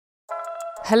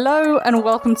Hello and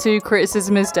welcome to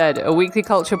Criticism is Dead, a weekly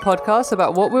culture podcast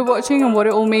about what we're watching and what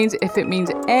it all means, if it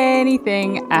means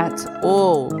anything at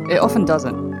all. It often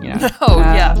doesn't, you know.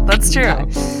 Yeah, that's true.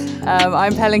 No.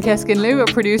 I'm Helen Keskin-Liu, a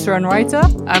producer and writer.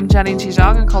 I'm Jenny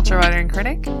Chijong, a culture writer and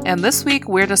critic. And this week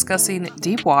we're discussing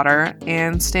Deep Water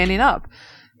and Standing Up,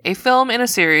 a film in a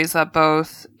series that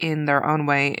both, in their own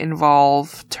way,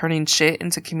 involve turning shit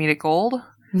into comedic gold.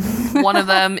 One of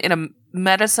them in a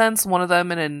meta sense, one of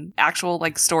them in an actual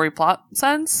like story plot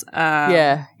sense.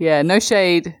 Yeah, no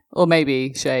shade, or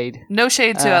maybe shade. No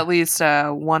shade to at least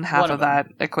one half of that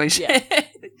equation.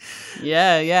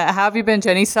 Yeah. How have you been,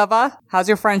 Jenny? Ça va? How's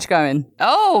your French going?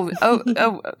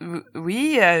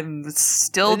 We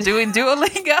still doing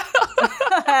Duolingo.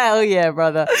 Hell yeah,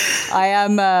 brother. I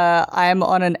am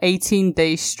on an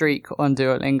 18-day streak on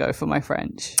Duolingo for my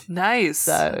French. Nice.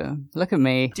 So, look at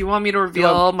me. Do you want me to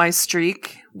reveal my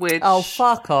streak? Oh,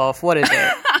 fuck off. What is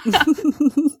it?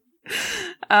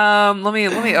 Let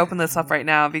me open this up right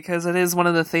now because it is one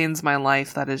of the things in my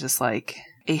life that is just like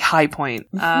a high point.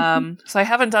 So I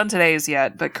haven't done today's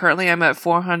yet, but currently I'm at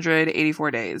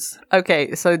 484 days.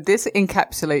 Okay, so this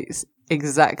encapsulates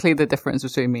exactly the difference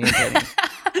between me and Jenny.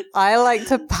 I like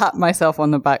to pat myself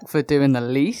on the back for doing the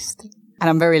least, and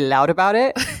I'm very loud about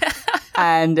it.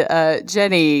 And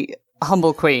Jenny,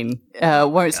 humble queen,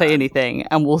 won't say anything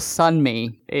and will sun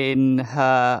me in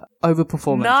her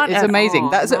overperformance. It's amazing.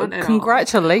 That's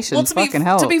congratulations. Fucking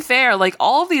hell. To be fair, like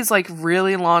all of these like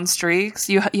really long streaks,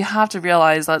 you have to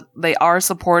realize that they are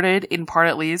supported in part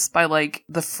at least by like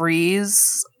the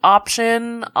freeze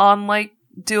option on like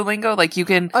Duolingo. Like you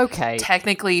can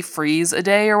technically freeze a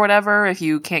day or whatever if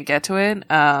you can't get to it.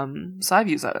 So I've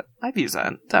used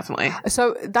that definitely.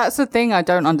 So that's the thing I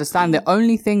don't understand. The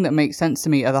only thing that makes sense to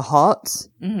me are the hearts,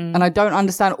 and I don't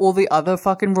understand all the other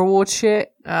fucking reward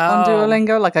shit on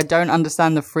Duolingo. Like I don't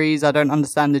understand the freeze. I don't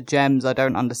understand the gems. I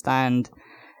don't understand.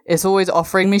 It's always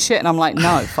offering me shit, and I'm like,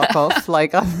 no, fuck off.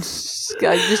 Like I'm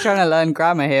just trying to learn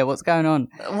grammar here. What's going on?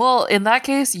 Well, in that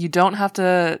case, you don't have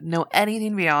to know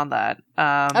anything beyond that.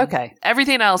 Okay.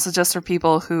 Everything else is just for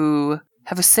people who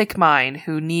have a sick mind,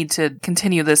 who need to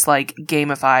continue this like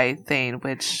gamify thing,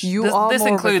 which this more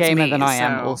includes of a gamer me, than I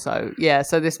am also. Yeah,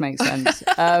 so this makes sense.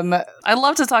 I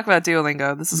love to talk about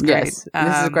Duolingo. This is great. Yes,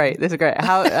 this is great.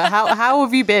 How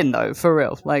have you been though, for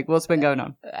real? Like what's been going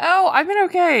on? Oh, I've been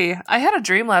okay. I had a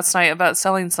dream last night about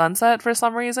Selling Sunset for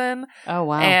some reason. Oh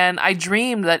wow. And I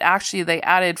dreamed that actually they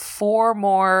added 4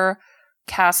 more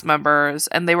cast members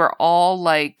and they were all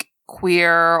like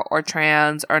queer or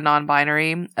trans or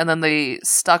non-binary, and then they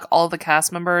stuck all the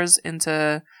cast members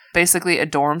into basically a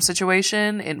dorm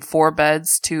situation in 4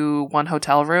 beds to 1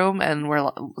 hotel room, and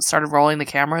started rolling the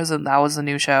cameras, and that was the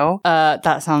new show.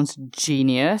 That sounds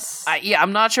genius.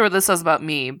 I'm not sure what this says about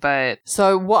me, but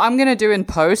so what I'm gonna do in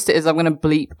post is I'm gonna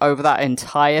bleep over that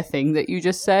entire thing that you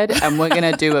just said, and we're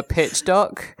gonna do a pitch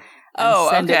doc.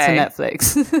 Send it to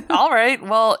Netflix. All right.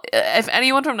 Well, if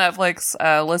anyone from Netflix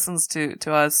listens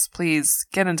to us, please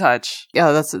get in touch.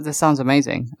 Yeah, this sounds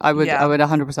amazing. I would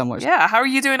 100% watch. Yeah. How are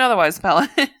you doing otherwise, Pella?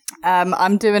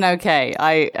 I'm doing okay.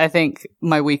 I think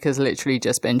my week has literally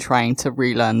just been trying to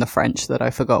relearn the French that I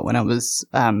forgot when I was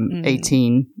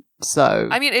 18. So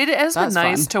I mean, it has been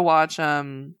nice to watch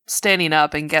Standing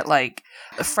Up and get like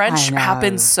French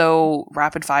happens so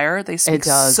rapid fire. They speak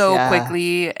so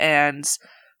quickly, and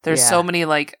there's so many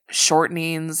like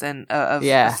shortenings and of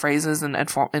phrases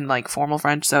and like formal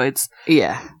French. So it's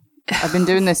I've been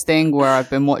doing this thing where I've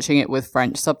been watching it with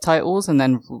French subtitles and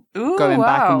then going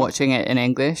back and watching it in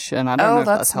English. And I don't know if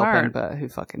that's helping, but who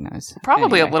fucking knows?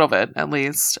 Probably a little bit, at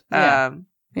least.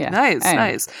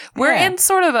 Nice. We're in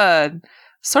sort of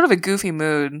a goofy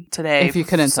mood today. If you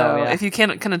couldn't tell, if you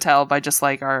couldn't tell by just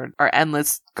like our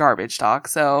endless garbage talk.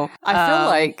 So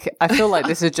I feel like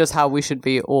this is just how we should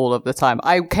be all of the time.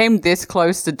 I came this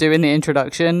close to doing the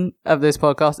introduction of this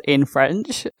podcast in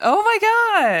French. Oh my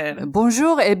god!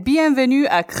 Bonjour et bienvenue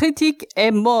à Critique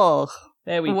et Mort.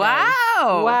 There we go.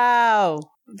 Wow.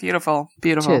 Beautiful.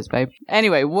 Cheers, babe.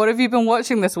 Anyway, what have you been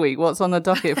watching this week? What's on the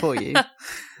docket for you?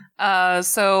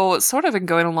 So sort of been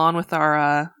going along with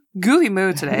our goofy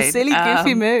mood today. Silly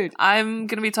goofy mood. I'm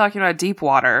going to be talking about Deep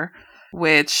Water,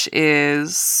 which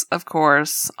is, of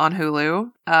course, on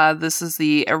Hulu. This is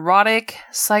the erotic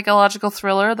psychological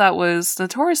thriller that was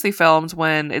notoriously filmed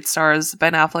when it stars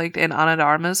Ben Affleck and Ana de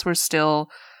Armas were still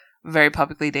very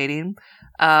publicly dating.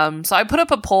 So I put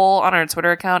up a poll on our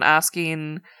Twitter account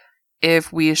asking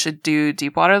if we should do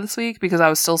Deepwater this week because I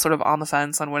was still sort of on the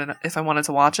fence on if I wanted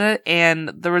to watch it. And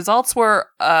the results were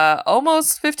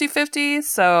almost 50-50.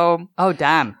 So, oh,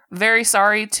 damn. Very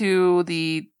sorry to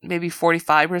the maybe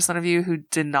 45% of you who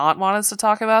did not want us to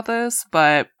talk about this,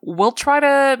 but we'll try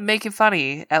to make it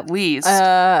funny at least.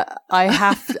 I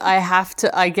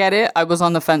get it. I was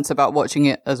on the fence about watching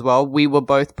it as well. We were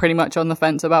both pretty much on the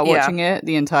fence about watching it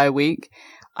the entire week.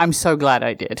 I'm so glad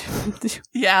I did.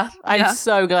 I'm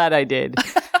so glad I did.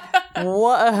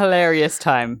 What a hilarious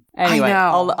time. Anyway,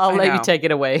 I'll let you take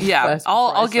it away. Yeah,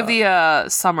 I'll give the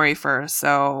summary first.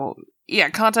 So, yeah,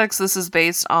 context, this is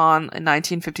based on a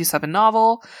 1957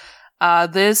 novel.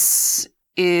 This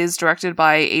is directed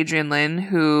by Adrian Lyne,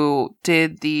 who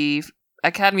did the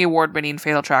Academy Award-winning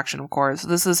Fatal Attraction, of course.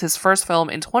 This is his first film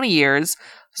in 20 years,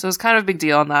 so it's kind of a big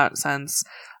deal in that sense.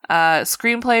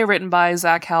 Screenplay written by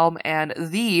Zach Helm and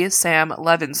the Sam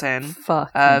Levinson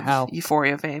of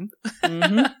Euphoria fame.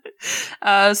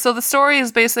 Mm-hmm. So the story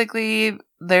is basically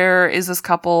there is this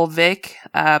couple, Vic,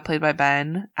 played by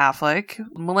Ben Affleck,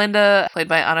 Melinda, played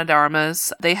by Ana de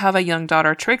Armas. They have a young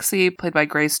daughter, Trixie, played by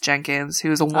Grace Jenkins,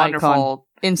 who is a wonderful...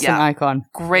 Instant icon.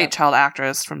 Great child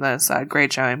actress from this.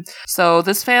 Great showing. So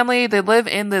this family, they live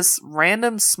in this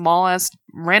random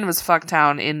as fuck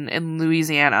town in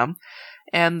Louisiana.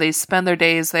 And they spend their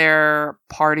days there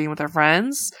partying with their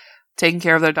friends, taking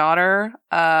care of their daughter,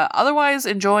 otherwise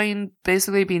enjoying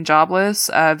basically being jobless.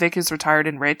 Vic is retired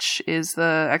and rich is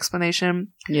the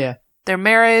explanation. Yeah. Their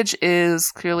marriage is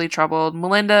clearly troubled.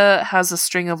 Melinda has a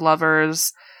string of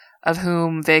lovers of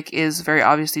whom Vic is very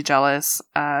obviously jealous,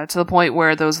 to the point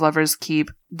where those lovers keep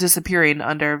disappearing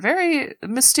under very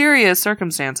mysterious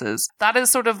circumstances. That is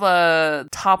sort of the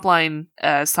top line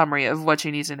summary of what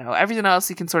you need to know. Everything else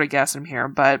you can sort of guess from here,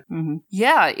 but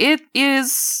yeah, it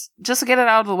is, just to get it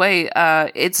out of the way,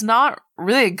 it's not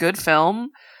really a good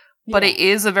film, but it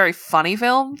is a very funny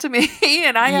film to me,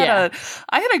 and I had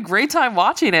a great time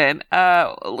watching it.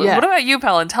 What about you,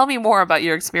 Pelin? Tell me more about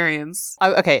your experience.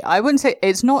 Okay, I wouldn't say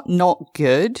it's not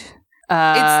good,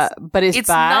 but it's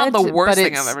bad. Not the worst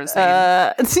thing I've ever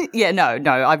seen.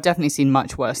 No, I've definitely seen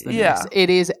much worse than this. It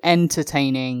is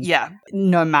entertaining,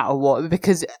 no matter what,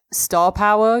 because star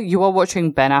power. You are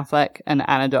watching Ben Affleck and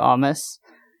Ana de Armas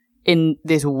in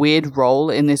this weird role,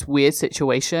 in this weird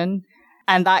situation.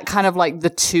 And that kind of like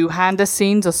the two-hander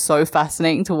scenes are so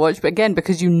fascinating to watch. But again,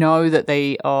 because you know that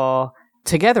they are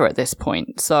together at this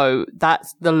point. So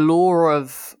that's the lore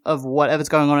of whatever's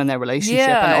going on in their relationship.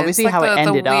 And obviously it's like how it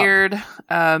ended the up. weird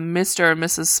Mr. and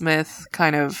Mrs. Smith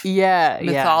kind of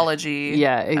mythology.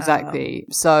 Yeah, exactly.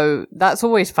 So that's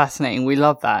always fascinating. We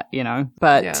love that, you know.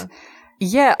 But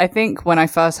yeah, I think when I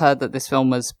first heard that this film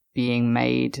was being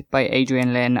made by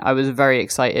Adrian Lyne, I was very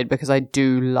excited because I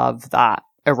do love that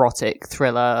erotic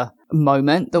thriller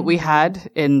moment that we had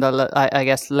in the, I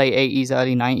guess, late 80s,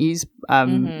 early 90s.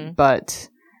 But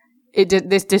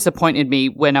this disappointed me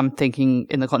when I'm thinking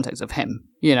in the context of him,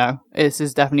 you know. This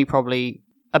is definitely probably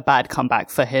a bad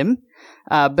comeback for him.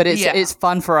 But it's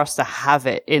fun for us to have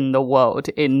it in the world,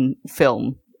 in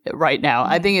film right now.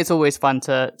 I think it's always fun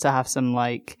to have some,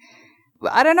 like,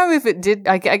 I don't know if it did.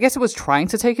 I guess it was trying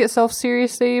to take itself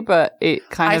seriously, but it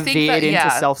kind of veered into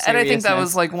self-seriousness. And I think that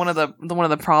was like one of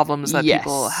the problems that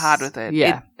people had with it.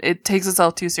 Yeah. It takes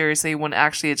itself too seriously when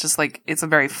actually it's just like it's a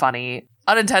very funny,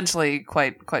 unintentionally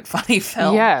quite funny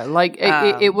film. Yeah, like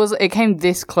it came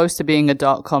this close to being a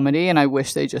dark comedy, and I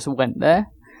wish they just went there.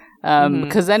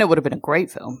 Because then it would have been a great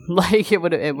film. Like it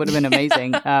would have been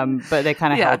amazing. But they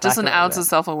kind of held just back an ounce of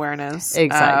self-awareness.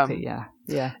 Exactly.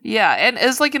 Yeah, and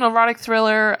as like an erotic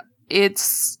thriller,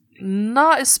 it's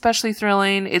not especially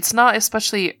thrilling. It's not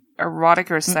especially erotic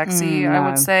or sexy. I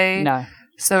would say no.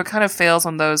 So it kind of fails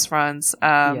on those fronts.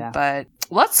 But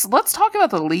let's talk about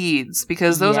the leads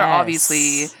because those are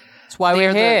obviously that's why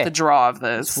we're here. The draw of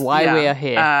this. That's why we are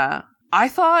here. I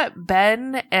thought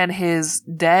Ben and his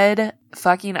dead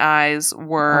fucking eyes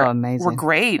were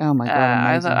great. Oh my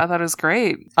god, I thought it was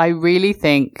great. I really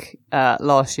think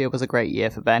last year was a great year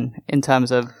for Ben in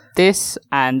terms of this,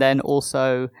 and then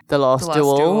also the last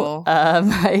duel.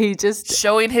 He just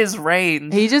showing his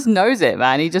range. He just knows it,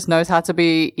 man. He just knows how to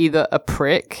be either a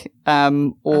prick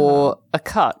or a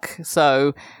cuck.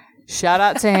 So. Shout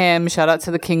out to him. Shout out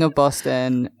to the King of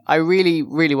Boston. I really,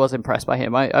 really was impressed by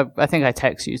him. I think I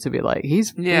text you to be like,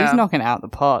 he's knocking it out the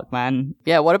park, man.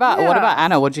 Yeah. What about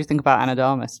Anna? What did you think about Ana de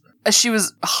Armas? She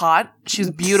was hot. She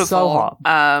was beautiful. So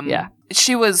hot.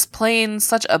 She was playing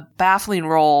such a baffling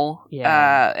role.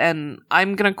 Yeah. And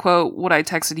I'm gonna quote what I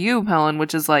texted you, Helen,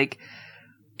 which is like,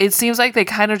 it seems like they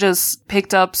kind of just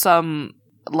picked up some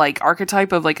like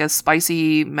archetype of like a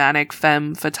spicy, manic,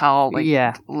 femme fatale,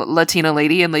 like Latina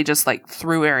lady, and they just like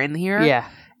threw her in here. Yeah.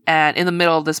 And in the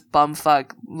middle of this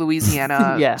bumfuck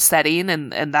Louisiana setting,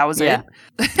 and that was it.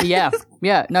 Yeah.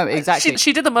 No, exactly.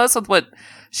 She did the most with what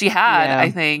she had,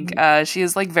 I think. She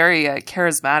is like very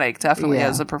charismatic, definitely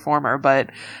as a performer,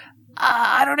 but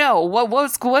I don't know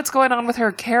what's going on with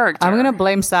her character. I'm gonna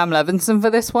blame Sam Levinson for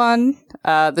this one.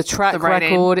 The track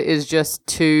record is just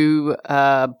too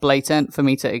blatant for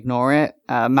me to ignore it.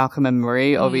 Malcolm and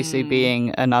Marie obviously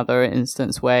being another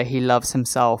instance where he loves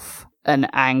himself an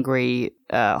angry,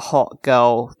 hot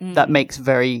girl that makes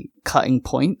very cutting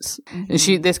points. And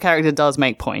this character does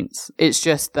make points. It's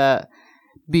just that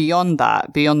beyond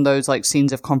those like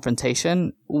scenes of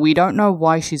confrontation, we don't know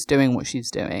why she's doing what she's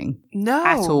doing. No.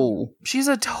 At all. She's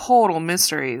a total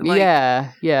mystery. Like,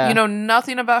 yeah. You know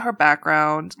nothing about her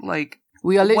background. Like,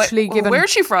 we are literally given... Where's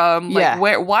she from? Like,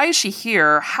 why is she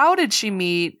here? How did she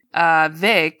meet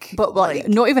Vic? But like,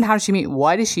 not even how did she meet,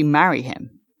 why did she marry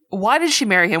him? Why did she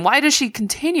marry him? Why does she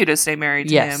continue to stay married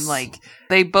to him? Like,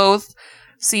 they both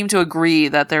seem to agree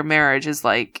that their marriage is,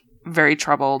 like, very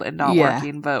troubled and not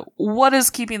working. But what is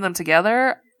keeping them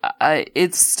together?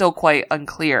 It's still quite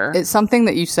unclear. It's something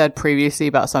that you said previously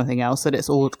about something else, that it's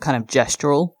all kind of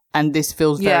gestural. And this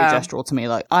feels very gestural to me.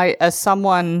 Like, as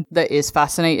someone that is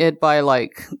fascinated by,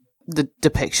 like, the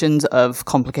depictions of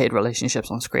complicated relationships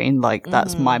on screen, like,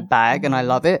 that's my bag and I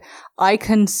love it. I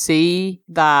can see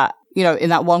that, you know, in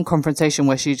that one confrontation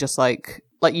where she's just like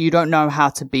you don't know how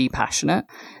to be passionate.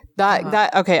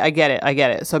 That okay, I get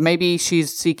it. So maybe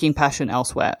she's seeking passion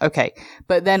elsewhere. Okay.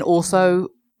 But then also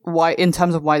why, in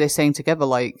terms of why they're staying together,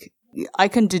 like, I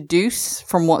can deduce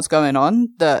from what's going on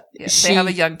that they have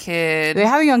a young kid. They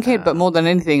have a young kid, but more than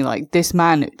anything, like, this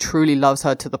man truly loves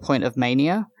her to the point of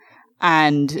mania.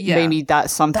 And maybe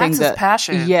that's something that's his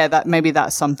passion. Yeah, maybe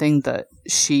that's something that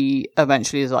she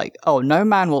eventually is like, oh, no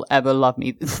man will ever love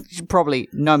me. Probably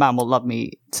no man will love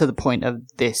me to the point of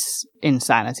this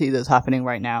insanity that's happening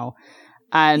right now.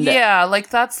 And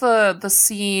like that's the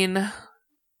scene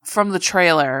from the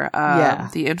trailer,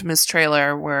 the infamous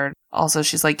trailer where also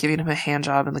she's like giving him a hand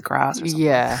job in the grass or something.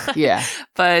 Yeah.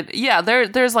 But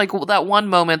there's like that one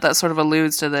moment that sort of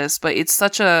alludes to this, but it's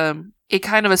it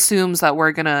kind of assumes that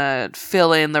we're gonna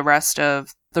fill in the rest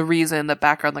of the reason, the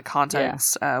background, the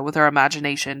context with our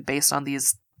imagination based on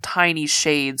these tiny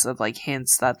shades of like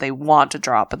hints that they want to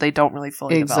drop, but they don't really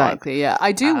fully develop. Exactly, yeah.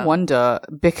 I do wonder,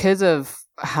 because of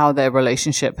how their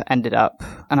relationship ended up,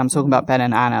 and I'm talking about Ben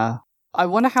and Anna, I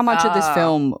wonder how much of this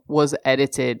film was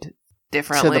edited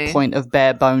differently to the point of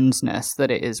bare bonesness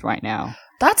that it is right now.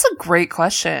 That's a great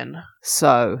question.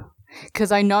 So,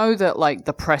 because I know that, like,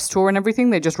 the press tour and everything,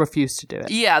 they just refuse to do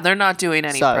it. Yeah, they're not doing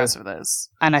any press for this.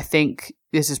 And I think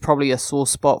this is probably a sore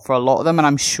spot for a lot of them, and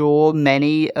I'm sure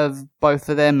many of both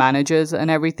of their managers and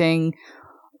everything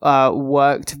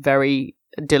worked very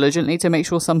diligently to make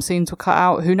sure some scenes were cut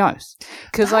out. Who knows?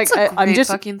 Because, like, I'm just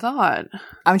fucking thought.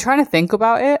 I'm trying to think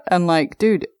about it, and, like,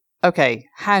 dude, okay,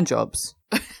 hand jobs.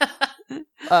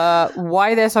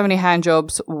 Why are there so many hand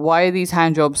jobs? Why are these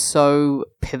hand jobs so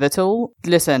pivotal?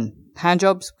 Listen, hand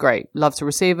jobs, great. Love to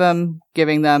receive them,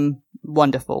 giving them,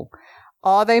 wonderful.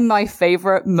 Are they my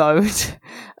favorite mode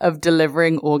of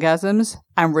delivering orgasms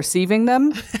and receiving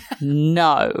them?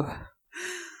 No.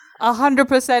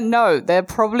 100% no. They're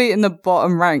probably in the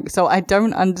bottom rank. So I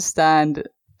don't understand.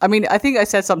 I mean, I think I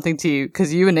said something to you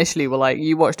because you initially were like,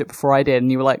 you watched it before I did,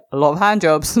 and you were like, a lot of hand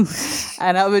jobs.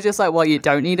 And I was just like, well, you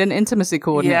don't need an intimacy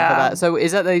coordinator for that. So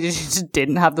is that they just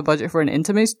didn't have the budget for an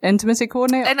intimacy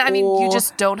coordinator? And I mean, you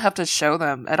just don't have to show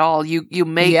them at all. You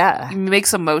make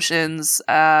some motions,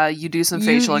 you do some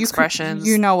facial expressions.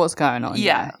 You know what's going on.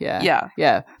 Yeah.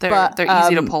 They're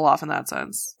easy to pull off in that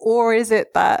sense. Or is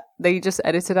it that they just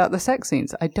edited out the sex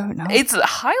scenes? I don't know. It's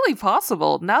highly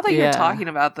possible. Now that you're talking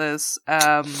about this,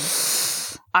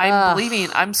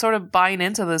 I'm sort of buying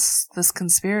into this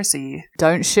conspiracy.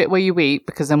 Don't shit where you eat,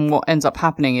 because then what ends up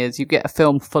happening is you get a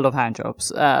film full of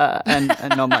handjobs and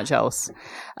not much else.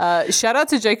 Shout out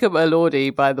to Jacob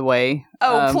Elordi, by the way.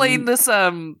 Playing this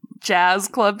jazz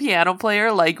club piano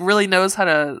player, like, really knows how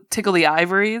to tickle the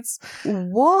ivories.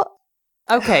 What?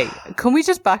 Okay, can we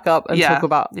just back up and talk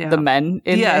about the men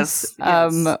in this?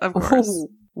 Yes, of course.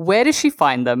 Where does she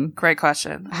find them? Great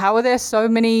question. How are there so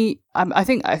many? I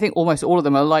think almost all of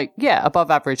them are like, above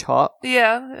average hot.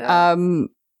 Yeah.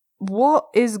 What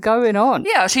is going on?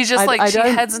 Yeah, she's just she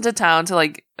heads into town to,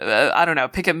 like, I don't know,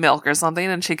 pick up milk or something,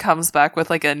 and she comes back with,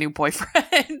 like, a new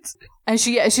boyfriend. And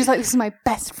she's like, this is my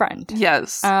best friend.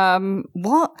 Yes.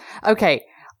 What? Okay,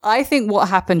 I think what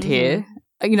happened here,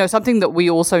 you know, something that we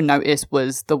also noticed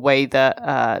was the way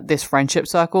that this friendship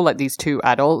circle, like these two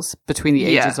adults between the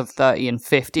ages of 30 and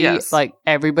 50, like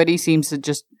everybody seems to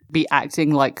just be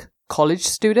acting like college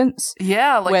students.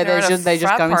 Yeah, like where they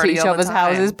just go into each other's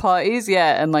houses, parties,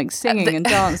 and like singing and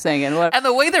dancing and whatever. And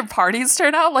the way their parties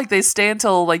turn out, like they stay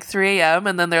until like 3 a.m.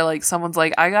 and then they're like, someone's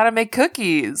like, I gotta make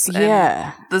cookies.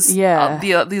 And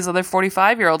these other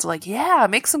 45-year-olds are like, yeah,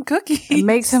 make some cookies.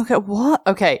 What?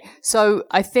 Okay, so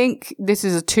I think this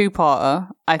is a two-parter.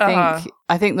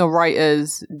 I think the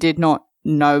writers did not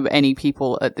know any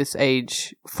people at this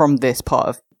age from this part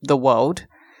of the world.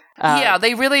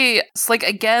 They really, it's like,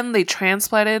 again, they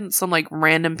transplanted some like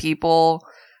random people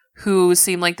who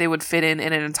seem like they would fit in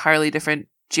an entirely different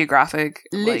geographic,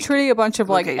 literally a bunch of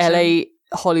location. Like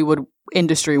LA Hollywood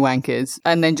industry wankers,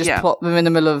 and then just plop them in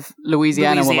the middle of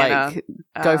Louisiana. We're like,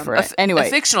 go for it. Anyway, a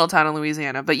fictional town in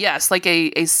Louisiana, but yes, like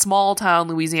a small town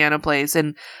Louisiana place,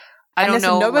 and I don't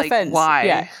know, why.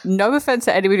 Yeah, no offense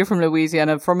to anybody from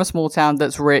Louisiana, from a small town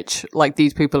that's rich. Like,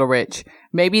 these people are rich.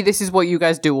 Maybe this is what you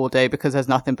guys do all day because there's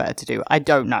nothing better to do. I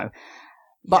don't know.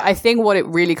 But I think what it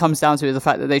really comes down to is the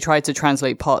fact that they tried to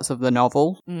translate parts of the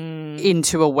novel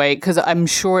into a way, because I'm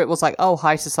sure it was like, oh,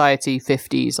 high society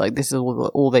 50s, like this is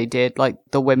all they did. Like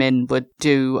the women would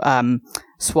do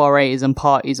soirees and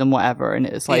parties and whatever, and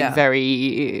it's like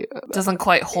very doesn't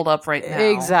quite hold up right now.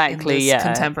 Exactly, in this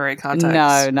contemporary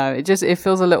context. No, it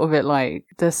feels a little bit like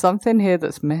there's something here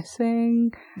that's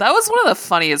missing. That was one of the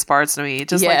funniest parts to me,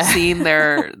 just like seeing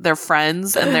their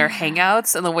friends and their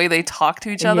hangouts and the way they talk to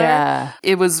each other. Yeah.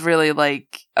 It was really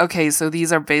like, okay, so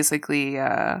these are basically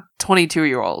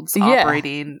 22-year-olds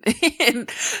operating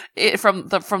from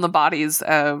the bodies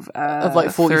of like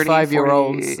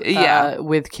 45-year-olds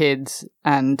with kids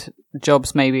and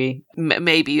jobs, maybe.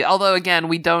 Maybe. Although, again,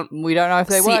 we don't know if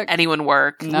they see work. anyone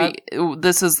work. Nope.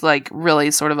 This is like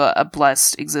really sort of a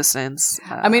blessed existence.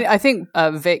 I mean, I think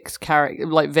Vic's character,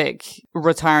 like Vic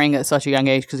retiring at such a young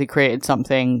age because he created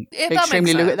something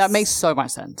extremely lucrative, that makes so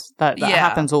much sense. That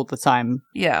happens all the time.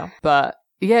 Yeah. But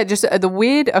yeah, just the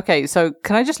weird. Okay, so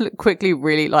can I just quickly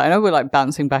really, like, I know we're like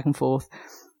bouncing back and forth.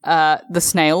 The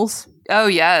snails. Oh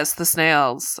yes, the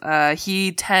snails.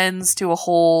 He tends to a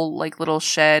whole like little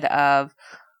shed of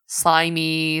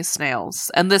slimy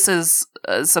snails, and this is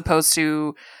supposed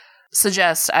to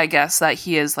suggest, I guess, that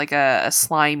he is like a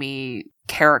slimy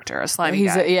character, a slimy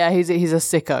guy. He's a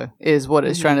sicko, is what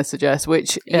it's trying to suggest.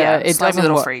 Which it doesn't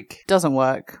little freak. Doesn't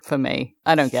work for me.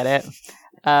 I don't get it.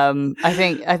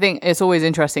 I think it's always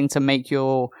interesting to make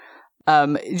your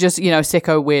just, you know,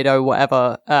 sicko, weirdo,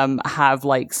 whatever, have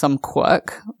like some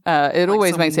quirk. It like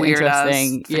always makes it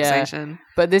interesting. Fixation.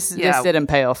 But this didn't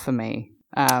pay off for me.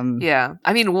 I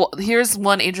mean, here's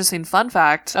one interesting fun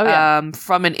fact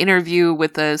from an interview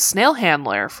with the snail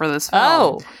handler for this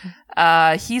film.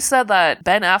 He said that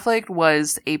Ben Affleck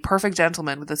was a perfect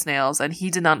gentleman with the snails and he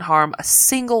did not harm a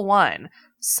single one.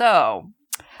 So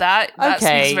that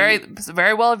speaks very,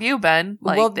 very well of you, Ben.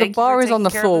 Like, well, the bar is on the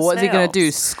floor. What is he going to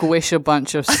do? Squish a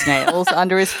bunch of snails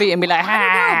under his feet and be like,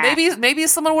 I don't know. Maybe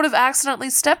someone would have accidentally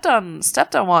stepped on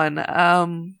one.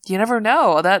 You never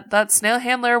know. That snail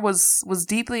handler was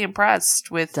deeply impressed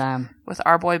with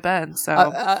our boy Ben. So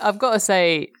I've got to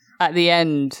say, at the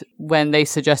end, when they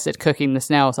suggested cooking the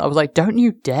snails, I was like, don't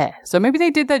you dare. So maybe they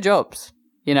did their jobs.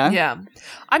 You know? Yeah.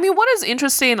 I mean, what is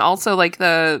interesting also, like,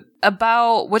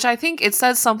 which I think it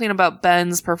says something about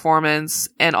Ben's performance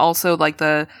and also, like,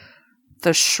 the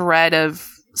shred of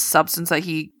substance that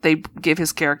they give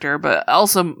his character, but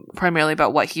also primarily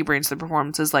about what he brings to the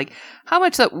performance is, like, how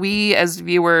much that we as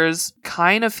viewers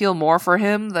kind of feel more for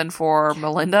him than for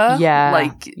Melinda. Yeah.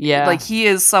 Like, he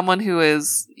is someone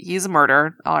he's a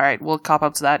murderer. All right, we'll cop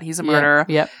up to that. He's a murderer.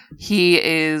 Yep. He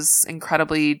is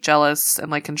incredibly jealous and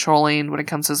like controlling when it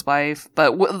comes to his wife.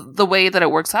 But the way that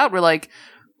it works out, we're like,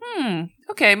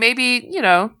 okay, maybe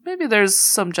there's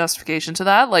some justification to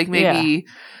that. Like maybe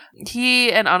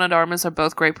he and Ana de Armas are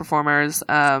both great performers.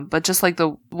 But just like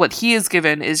what he is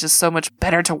given is just so much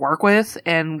better to work with,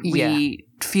 and we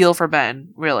feel for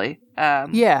Ben, really.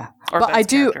 But I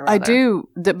do,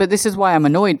 but this is why I'm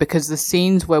annoyed, because the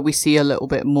scenes where we see a little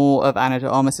bit more of Ana de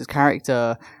Armas'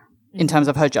 character in terms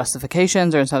of her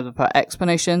justifications or in terms of her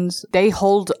explanations, they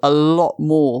hold a lot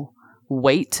more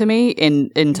weight to me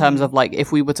in terms of like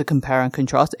if we were to compare and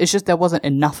contrast. It's just there wasn't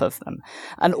enough of them,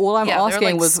 and all I'm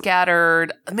asking was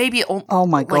scattered, maybe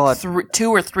my god, 2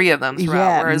 or 3 of them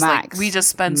throughout, whereas max, like we just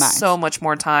spend so much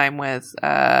more time with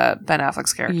Ben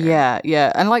Affleck's character.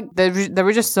 And like there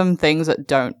were just some things that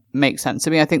don't make sense to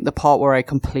me. I think the part where I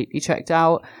completely checked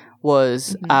out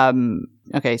was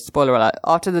okay, spoiler alert,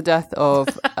 after the death of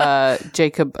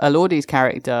Jacob Elordi's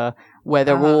character, where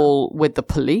they're all with the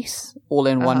police, all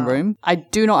in one room. I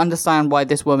do not understand why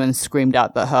this woman screamed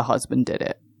out that her husband did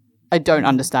it. I don't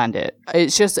understand it.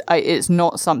 It's just, it's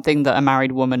not something that a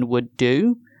married woman would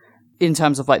do. In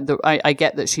terms of like, I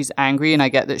get that she's angry and I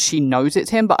get that she knows it's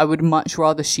him, but I would much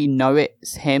rather she know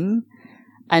it's him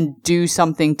and do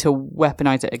something to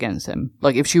weaponize it against him.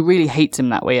 Like, if she really hates him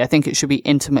that way, I think it should be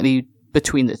intimately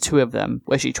between the two of them,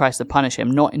 where she tries to punish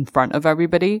him, not in front of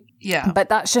everybody. Yeah. But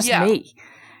that's just me.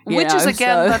 Which is,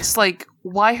 again, that's like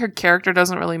why her character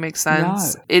doesn't really make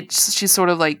sense. No. She's sort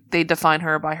of like, they define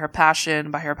her by her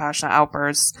passion, by her passionate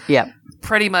outbursts. Yeah.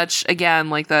 Pretty much, again,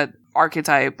 like that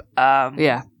archetype.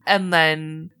 Yeah. And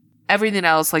then everything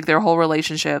else, like their whole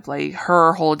relationship, like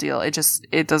her whole deal,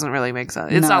 it doesn't really make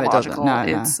sense. It's not logical.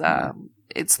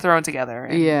 It's thrown together.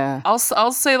 And yeah.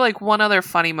 I'll say like one other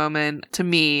funny moment to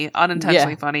me,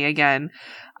 unintentionally funny again.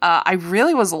 I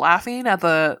really was laughing at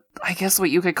I guess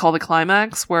what you could call the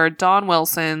climax, where Don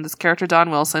Wilson, this character Don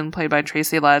Wilson, played by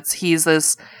Tracy Letts, he's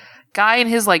this guy in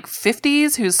his like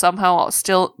 50s who's somehow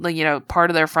still, part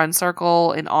of their friend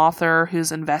circle, an author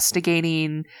who's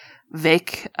investigating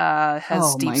Vic,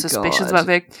 has deep suspicions about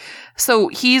Vic. So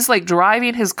he's like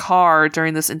driving his car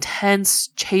during this intense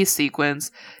chase sequence.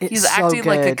 He's acting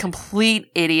like a complete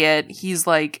idiot. He's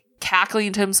like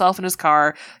cackling to himself in his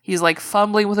car. He's like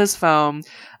fumbling with his phone.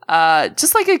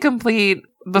 Just like a complete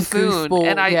buffoon. Goofball,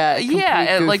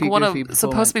 and like goofy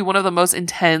supposed to be one of the most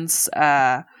intense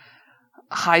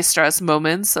high stress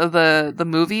moments of the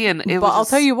movie, and I'll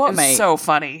tell you what, mate, so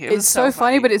funny. It's so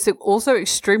funny, but it's also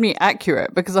extremely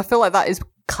accurate, because I feel like that is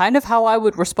kind of how I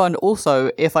would respond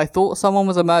also if I thought someone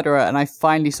was a murderer and I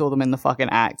finally saw them in the fucking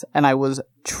act and I was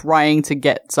trying to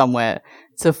get somewhere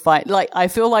to fight. Like, I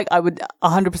feel like I would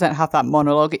 100% have that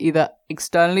monologue either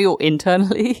externally or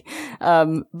internally.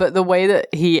 But the way that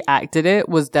he acted it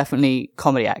was definitely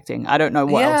comedy acting. I don't know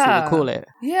what else you would call it.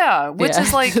 Yeah, which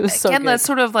is like, again, that's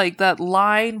sort of like that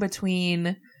line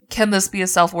between, can this be a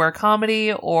self-aware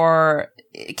comedy, or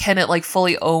can it like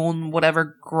fully own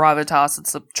whatever gravitas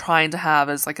it's trying to have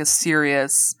as like a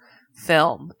serious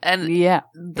film? And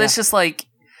that's just like,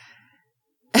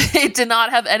 it did not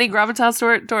have any gravitas to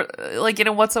it, like,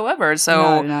 whatsoever.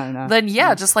 So then,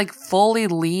 just like fully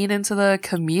lean into the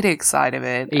comedic side of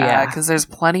it. Because there's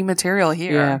plenty material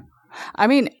here. Yeah. I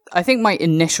mean, I think my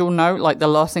initial note, like the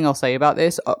last thing I'll say about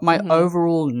this, my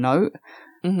overall note,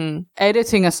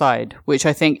 editing aside, which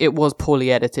I think it was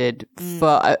poorly edited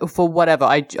for whatever,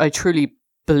 I truly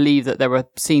believe that there were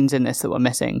scenes in this that were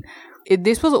missing.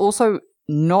 This was also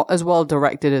not as well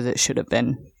directed as it should have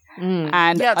been.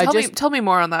 And tell me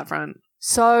more on that front.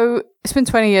 So it's been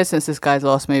 20 years since this guy's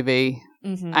last movie,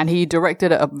 and he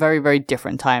directed at a very, very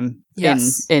different time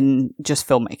in just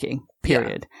filmmaking,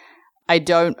 period.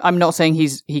 I'm not saying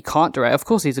he can't direct. Of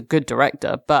course he's a good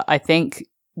director, but I think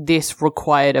this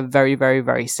required a very, very,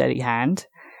 very steady hand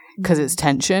because it's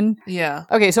tension. Yeah.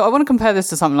 Okay, so I want to compare this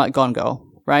to something like Gone Girl,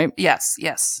 right?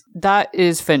 Yes. That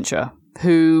is Fincher,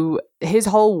 who his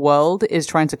whole world is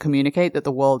trying to communicate that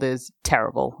the world is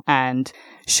terrible, and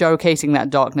showcasing that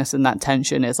darkness and that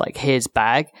tension is like his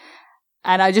bag.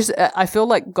 And I feel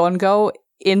like Gone Girl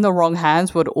in the wrong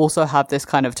hands would also have this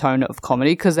kind of tone of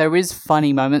comedy, because there is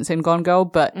funny moments in Gone Girl,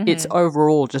 but it's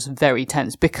overall just very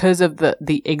tense because of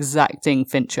the exacting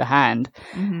Fincher hand.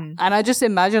 And I just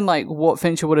imagine like what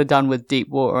Fincher would have done with Deep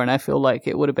Water, and I feel like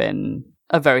it would have been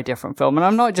a very different film. And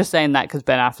I'm not just saying that because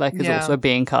Ben Affleck is also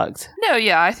being cucked. No,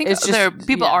 I think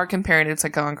people are comparing it to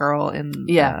Gone Girl in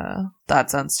that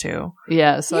sense too.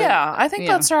 Yeah, so, I think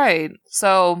that's right.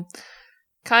 So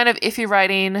kind of iffy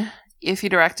writing, iffy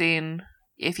directing,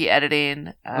 iffy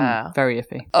editing. Very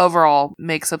iffy. Overall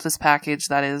makes up this package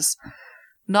that is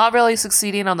not really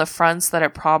succeeding on the fronts that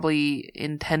it probably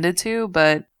intended to.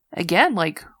 But again,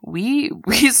 like we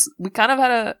kind of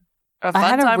had a fun time. I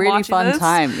had a really fun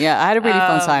time. Yeah, I had a really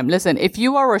fun time. Listen, if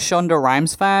you are a Shonda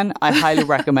Rhimes fan, I highly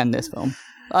recommend this film.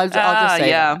 I'll just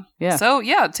say that. Yeah. So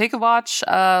take a watch.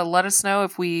 Let us know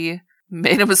if we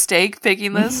made a mistake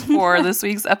picking this for this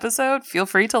week's episode. Feel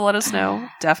free to let us know.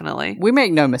 Definitely. We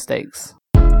make no mistakes.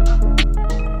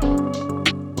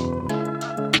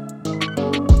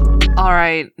 All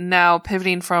right, now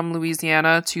pivoting from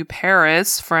Louisiana to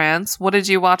Paris, France. What did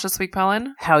you watch this week,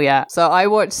 Pelin? Hell yeah. So I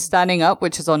watched Standing Up,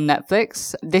 which is on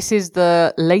Netflix. This is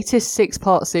the latest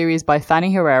 6-part series by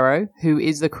Fanny Herrero, who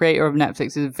is the creator of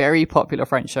Netflix's very popular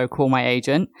French show, Call My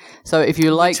Agent. So if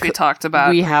you like... Which we talked about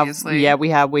previously.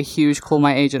 We're huge Call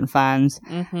My Agent fans.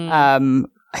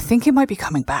 I think it might be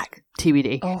coming back.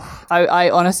 TBD. Oh. I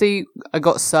honestly, I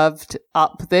got served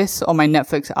up this on my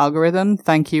Netflix algorithm.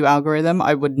 Thank you, algorithm.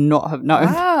 I would not have known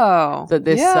that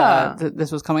this that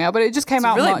this was coming out, but it just came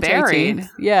out really March buried. 18th.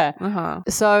 Yeah. Uh-huh.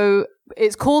 So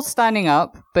it's called Standing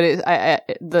Up, but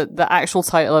the actual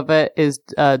title of it is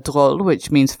drôle,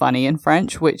 which means funny in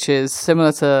French, which is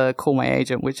similar to Call My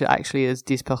Agent, which actually is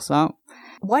 10%.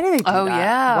 Why do they do that?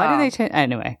 Yeah. Why do they change?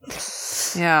 Anyway.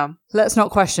 Yeah. Let's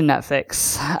not question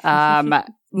Netflix.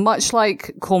 Much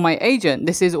like Call My Agent,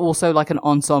 this is also like an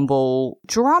ensemble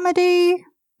dramedy,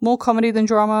 more comedy than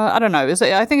drama. I don't know.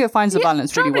 I think it finds the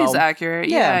balance really well. Dramedy's accurate.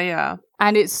 Yeah.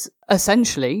 And it's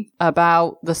essentially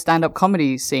about the stand-up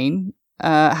comedy scene,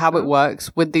 how it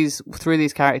works with through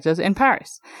these characters in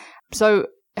Paris. So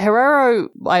Herrero,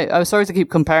 I'm sorry to keep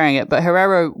comparing it, but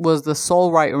Herrero was the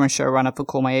sole writer and showrunner for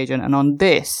Call My Agent, and on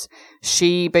this,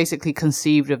 she basically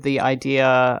conceived of the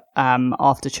idea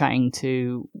after chatting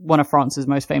to one of France's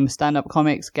most famous stand-up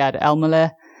comics, Gad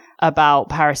Elmaleh, about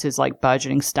Paris's like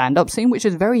burgeoning stand-up scene, which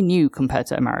is very new compared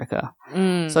to America.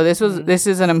 So this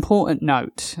is an important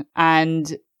note,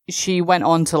 and she went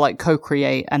on to like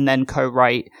co-create and then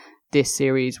co-write this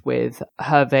series with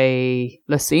Hervé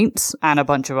Lecinthe and a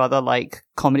bunch of other like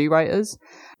comedy writers.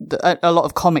 A lot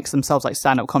of comics themselves, like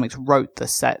stand-up comics, wrote the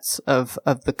sets of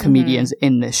the comedians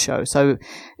in this show. So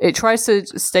it tries to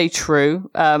stay true.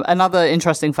 Another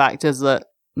interesting fact is that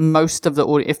most of the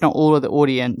audience, if not all of the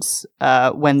audience,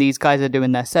 when these guys are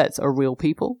doing their sets, are real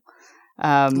people.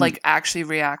 Like actually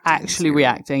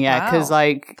reacting. Yeah, because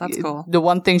like that's cool. The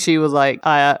one thing she was like,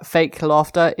 fake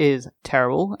laughter is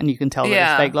terrible, and you can tell that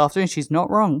it's fake laughter, and she's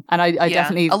not wrong. And I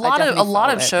definitely a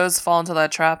lot of shows fall into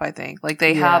that trap. I think like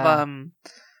they have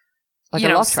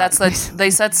like sets that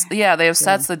they have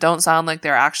sets that don't sound like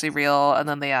they're actually real, and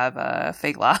then they have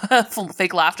fake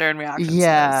laughter and reactions.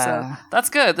 Yeah, so that's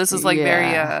good. This is like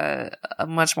very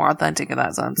much more authentic in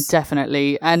that sense.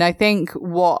 Definitely. And I think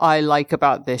what I like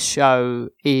about this show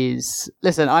is,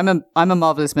 listen, I'm a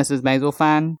Marvelous Mrs. Maisel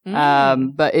fan,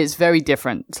 but it's very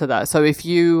different to that. So if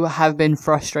you have been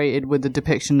frustrated with the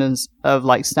depictions of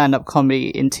like stand-up comedy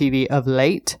in TV of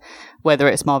late, whether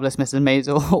it's Marvelous Mrs.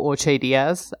 Maisel or Che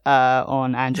Diaz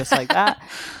on And Just Like That,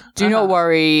 do not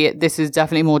worry. This is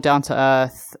definitely more down to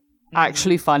earth,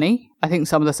 actually funny. I think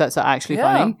some of the sets are actually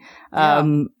funny,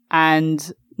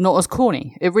 and not as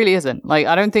corny. It really isn't. Like,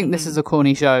 I don't think this is a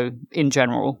corny show in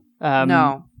general.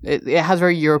 No. It has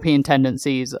very European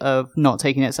tendencies of not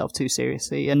taking itself too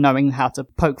seriously and knowing how to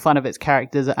poke fun of its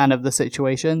characters and of the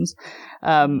situations.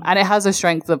 And it has a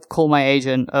strength of Call My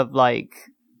Agent of like,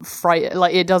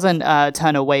 like it doesn't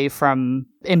turn away from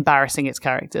embarrassing its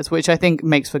characters, which I think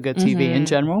makes for good TV in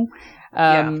general.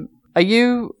 Are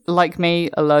you, like me,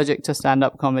 allergic to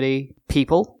stand-up comedy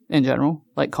people in general,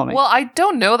 like comics? Well, I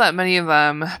don't know that many of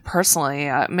them personally.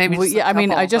 Maybe just a couple, I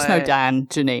mean, I just know Dan,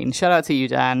 Janine. Shout out to you,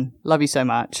 Dan. Love you so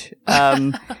much.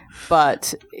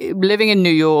 But living in New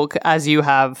York, as you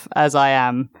have, as I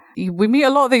am, we meet a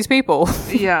lot of these people.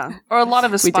 Yeah, or a lot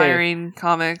of aspiring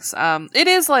comics. It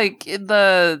is like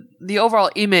the overall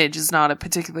image is not a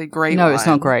particularly great one. No, it's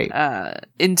not great.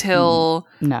 Until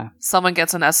someone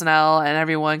gets on SNL and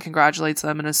everyone congratulates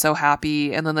them and is so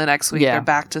happy, and then the next week they're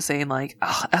back to saying like,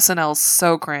 oh, SNL's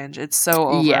so cringe. It's so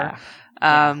over.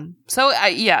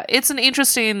 It's an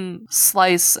interesting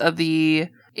slice of the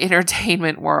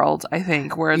entertainment world, I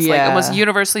think, where it's like almost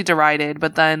universally derided,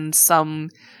 but then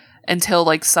until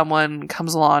like someone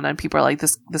comes along and people are like,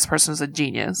 this person is a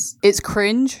genius. It's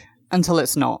cringe until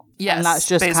it's not. Yes, and that's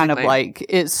just kind of like,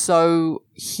 it's so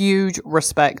huge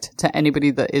respect to anybody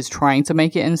that is trying to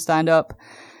make it in stand up.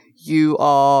 You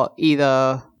are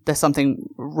either there's something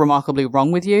remarkably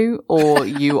wrong with you, or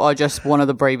you are just one of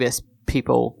the bravest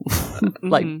people,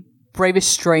 like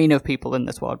bravest strain of people in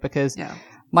this world, because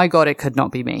my God, it could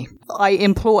not be me. I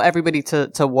implore everybody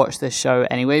to watch this show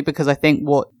anyway, because I think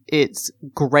what it's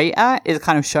great at is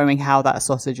kind of showing how that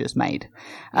sausage is made.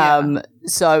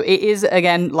 So it is,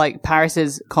 again, like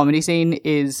Paris's comedy scene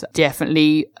is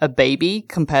definitely a baby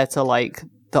compared to like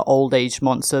the old age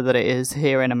monster that it is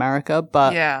here in America.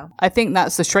 But I think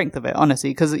that's the strength of it, honestly,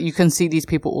 because you can see these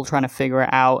people all trying to figure it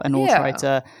out and all try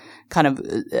to kind of,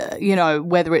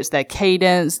 whether it's their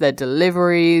cadence, their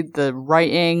delivery, the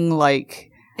writing, like...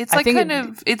 It's like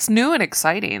it's new and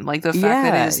exciting. Like the fact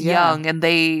that it is young and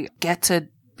they get to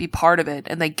be part of it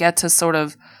and they get to sort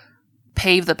of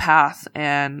pave the path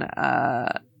and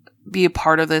be a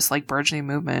part of this like burgeoning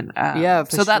movement.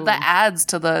 So that adds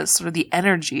to the sort of the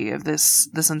energy of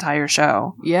this entire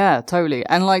show. Yeah, totally.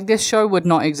 And like this show would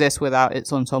not exist without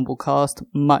its ensemble cast.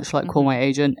 Much like Call My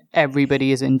Agent,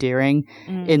 everybody is endearing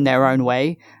in their own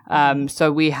way.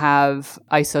 So we have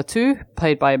Aissatou,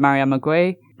 played by Mariam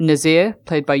Maguire, Nazir,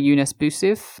 played by Younes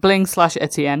Boussif,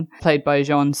 Bling/Etienne, played by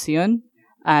Jean Sion,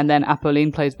 and then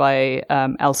Apolline, played by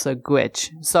Elsa Gwitch.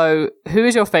 So who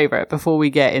is your favorite before we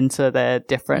get into the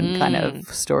different kind of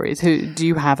stories? Do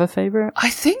you have a favorite? I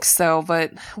think so,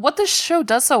 but what this show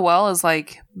does so well is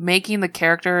like making the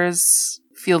characters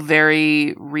feel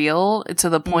very real to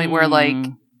the point where like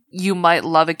you might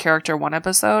love a character one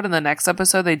episode and the next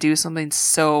episode they do something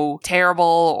so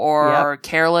terrible or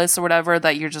careless or whatever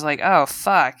that you're just like, oh,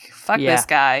 fuck this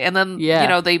guy. And then, you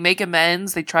know, they make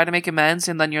amends, they try to make amends,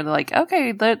 and then you're like,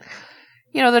 okay, they're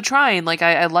trying. Like,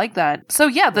 I like that. So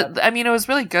yeah, I mean, it was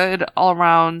really good all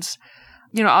around.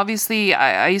 You know, obviously,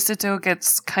 Aissatou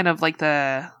gets kind of like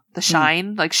the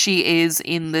shine. Like, she is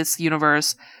in this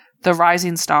universe the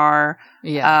rising star.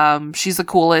 Yeah. She's the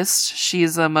coolest.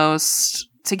 She's the most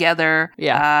together.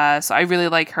 Yeah. So I really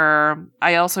like her.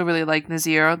 I also really like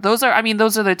Nazir. Those are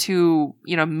the two,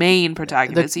 you know, main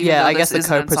protagonists. I guess the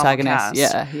co-protagonists.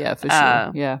 Yeah, for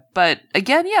sure. Yeah. But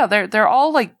again, they're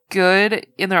all like good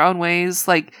in their own ways.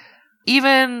 Like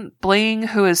even Bling,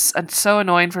 who is so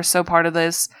annoying for so part of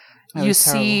this, you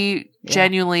see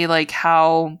genuinely like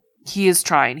how he is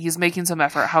trying. He's making some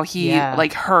effort. How he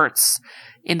like hurts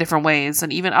in different ways.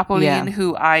 And even Apolline,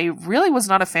 who I really was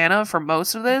not a fan of for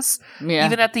most of this,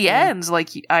 even at the end, like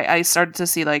I started to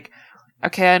see like,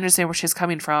 okay, I understand where she's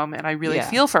coming from, and I really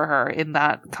feel for her in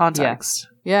that context.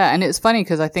 Yeah, and it's funny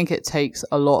because I think it takes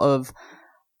a lot of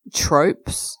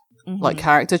tropes, like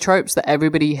character tropes that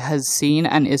everybody has seen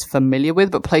and is familiar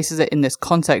with, but places it in this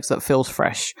context that feels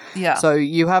fresh. Yeah. So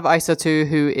you have Aissatou,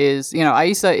 who is, you know,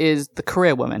 Aissa is the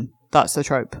career woman. That's the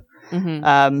trope.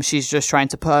 She's just trying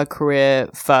to put her career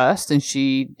first, and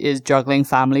she is juggling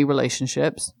family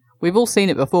relationships. We've all seen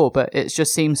it before, but it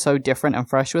just seems so different and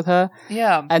fresh with her.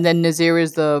 Yeah. And then Nazir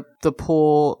is the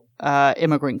poor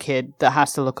immigrant kid that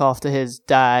has to look after his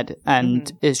dad and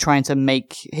is trying to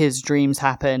make his dreams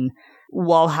happen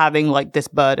while having like this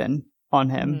burden on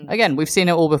him. Again, we've seen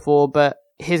it all before, but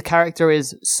his character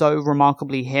is so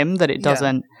remarkably him that it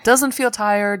doesn't feel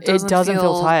tired. Doesn't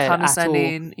feel tired,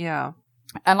 condescending. Yeah.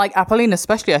 And like Apolline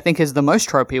especially, I think, is the most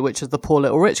tropey, which is the poor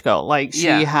little rich girl. Like she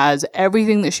has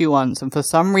everything that she wants, and for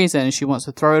some reason she wants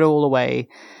to throw it all away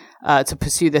to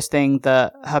pursue this thing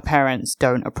that her parents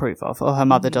don't approve of, or her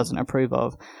mother doesn't approve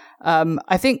of.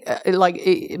 I think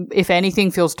if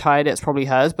anything feels tired, it's probably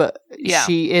hers, but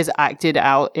she is acted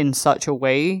out in such a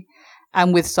way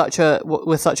and with such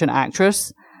an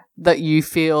actress that you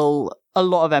feel a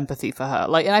lot of empathy for her.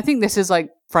 Like, and I think this is like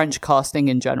French casting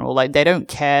in general. Like, they don't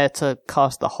care to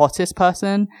cast the hottest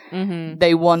person.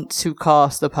 They want to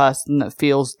cast the person that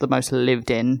feels the most lived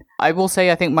in. I will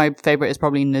say, I think my favorite is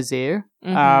probably Nazir.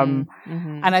 And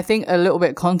I think a little bit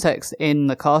of context in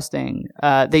the casting.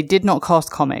 They did not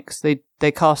cast comics.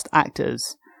 They cast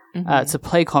actors to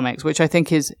play comics, which I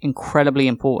think is incredibly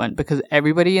important because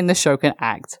everybody in the show can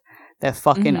act their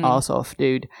fucking ass off,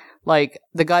 dude. Like,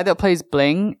 the guy that plays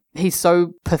Bling, he's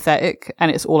so pathetic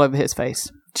and it's all over his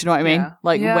face. Do you know what I mean?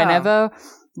 Like,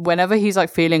 whenever he's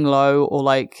like feeling low or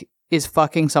like is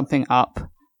fucking something up,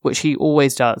 which he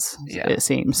always does, it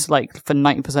seems, like for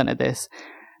 90% of this,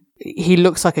 he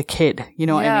looks like a kid. You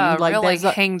know what I mean? Like, real like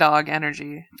hangdog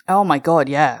energy. Oh my God,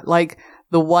 yeah. Like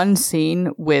the one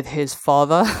scene with his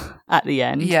father at the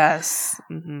end. Yes.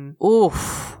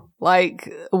 Oof.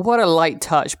 Like, what a light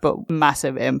touch, but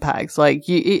massive impact. Like,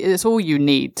 it's all you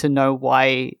need to know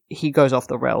why he goes off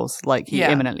the rails, like he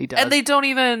imminently does. And they don't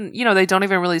even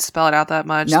really spell it out that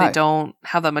much. No. They don't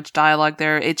have that much dialogue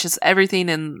there. It's just everything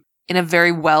in a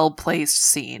very well-placed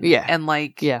scene. Yeah. And,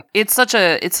 like, it's such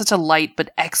a light but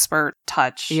expert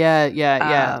touch.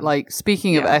 Yeah. Like,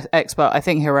 speaking of expert, I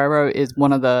think Herrero is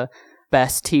one of the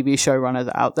best TV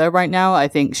showrunners out there right now. I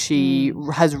think she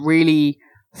has really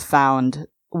found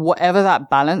whatever that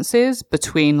balance is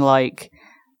between like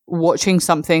watching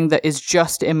something that is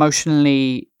just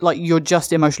emotionally, like you're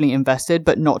just emotionally invested,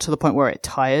 but not to the point where it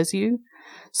tires you.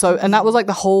 So, and that was like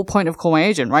the whole point of Call My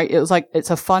Agent, right? It was like, it's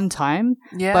a fun time,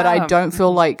 but I don't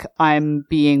feel like I'm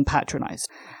being patronized.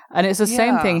 And it's the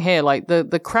same thing here. Like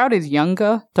the crowd is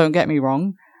younger, don't get me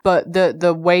wrong, but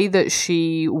the way that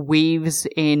she weaves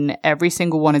in every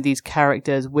single one of these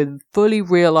characters with fully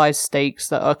realized stakes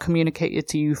that are communicated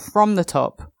to you from the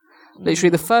top. Literally,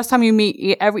 the first time you meet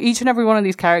each and every one of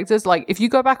these characters, like if you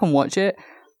go back and watch it,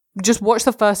 just watch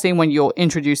the first scene when you're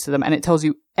introduced to them, and it tells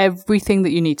you everything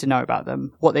that you need to know about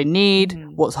them, what they need,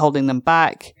 what's holding them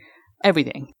back,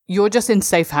 everything. You're just in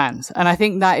safe hands. And I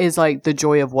think that is like the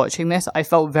joy of watching this. I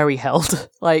felt very held.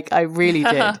 Like, I really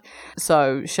did.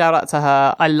 So shout out to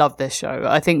her. I love this show.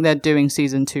 I think they're doing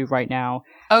season 2 right now.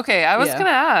 Okay, I was going to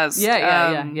ask.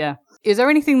 Yeah. Is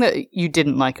there anything that you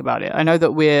didn't like about it? I know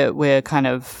that we're kind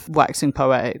of waxing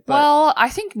poetic. But... Well, I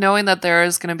think knowing that there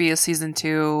is going to be a season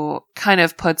 2 kind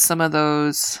of puts some of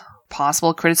those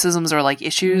possible criticisms or like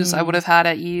issues I would have had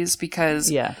at ease,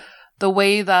 because the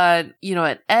way that, you know,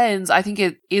 it ends, I think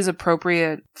it is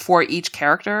appropriate for each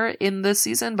character in this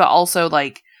season, but also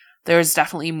like there's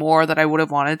definitely more that I would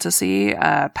have wanted to see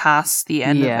past the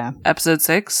end of episode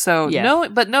 6. So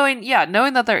knowing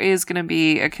that there is going to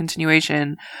be a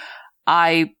continuation,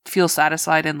 I feel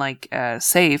satisfied and like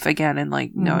safe again, and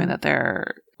like knowing that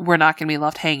we're not going to be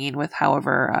left hanging with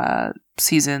however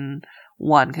season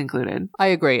 1 concluded. I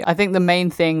agree. I think the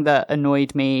main thing that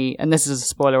annoyed me, and this is a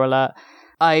spoiler alert,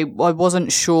 I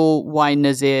wasn't sure why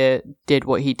Nazir did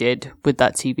what he did with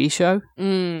that TV show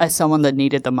as someone that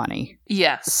needed the money.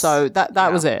 Yes. So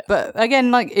that was it. But again,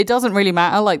 like, it doesn't really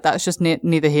matter. Like, that's just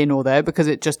neither here nor there, because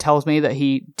it just tells me that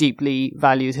he deeply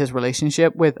values his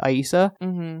relationship with Aisa.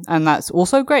 And that's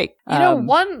also great. You know,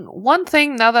 one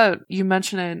thing, now that you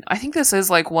mention it, I think this is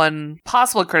like one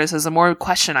possible criticism or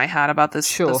question I had about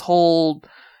this whole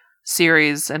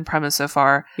series and premise so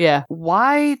far. Yeah.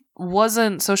 Why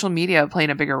wasn't social media playing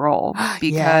a bigger role?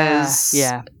 Because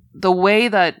the way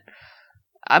that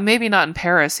maybe not in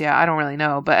Paris, I don't really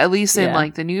know, but at least in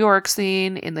like the New York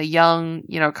scene, in the young,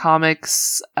 you know,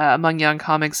 comics, among young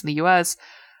comics in the US,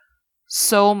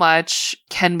 so much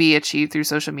can be achieved through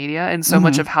social media, and so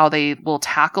much of how they will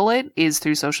tackle it is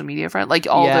through social media front, like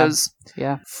all those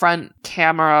front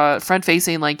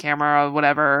facing like camera,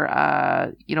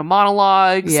 whatever, you know,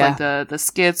 monologues, like the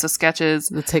skits, the sketches,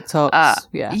 the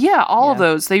TikToks, all of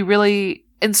those. They really,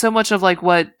 and so much of like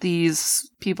what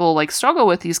these people like struggle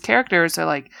with, these characters are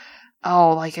like,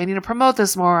 oh, like, I need to promote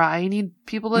this more. I need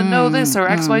people to know this or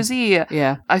XYZ.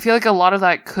 Yeah. I feel like a lot of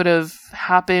that could have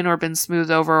happened or been smoothed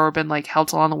over or been like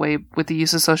helped along the way with the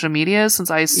use of social media,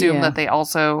 since I assume that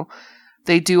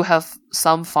they do have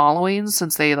some following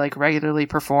since they like regularly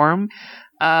perform.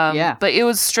 But it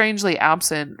was strangely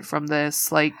absent from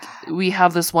this. Like, we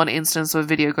have this one instance of a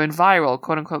video going viral,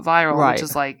 quote unquote viral, which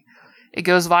is like, it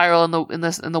goes viral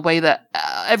in the way that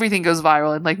everything goes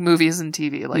viral in like movies and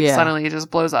TV. Like suddenly it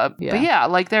just blows up. But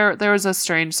like there was a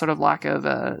strange sort of lack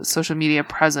of social media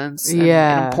presence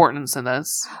and importance in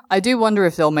this. I do wonder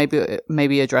if they'll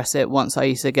maybe address it once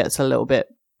Aisa gets a little bit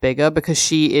bigger, because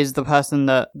she is the person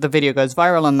that the video goes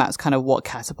viral, and that's kind of what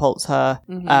catapults her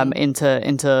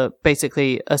into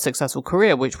basically a successful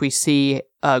career, which we see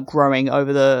growing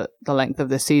over the length of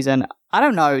this season. I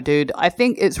don't know, dude. I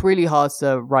think it's really hard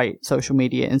to write social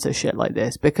media into shit like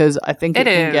this, because I think it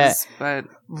can get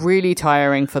really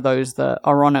tiring for those that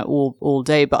are on it all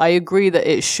day. But I agree that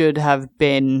it should have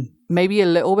been maybe a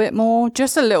little bit more,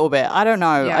 just a little bit. I don't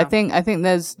know. I think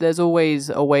there's always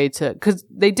a way to, because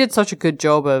they did such a good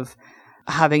job of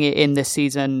having it in this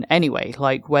season anyway,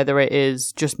 like whether it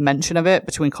is just mention of it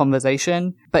between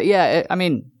conversation. But I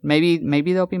mean, maybe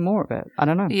there'll be more of it. I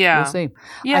don't know. We'll see.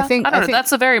 I don't know.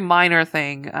 That's a very minor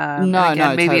thing.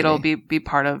 Maybe it'll be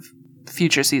part of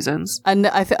future seasons. And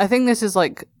I think this is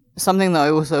like something that I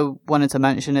also wanted to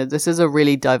mention, is this is a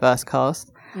really diverse cast,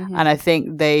 and I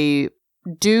think they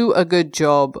do a good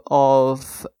job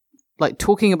of like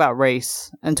talking about race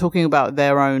and talking about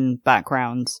their own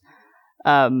backgrounds.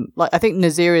 Like, I think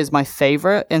Nazir is my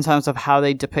favorite in terms of how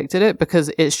they depicted it,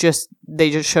 because they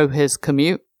just show his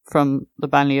commute from the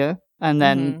banlieue, and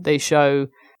then they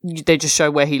just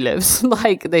show where he lives.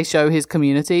 Like, they show his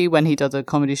community when he does a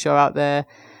comedy show out there.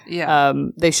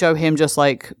 They show him just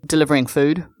like delivering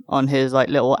food on his like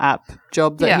little app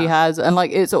job that he has, and like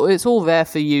it's all there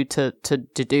for you to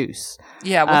deduce.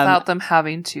 Without them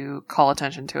having to call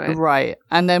attention to it. Right.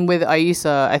 And then with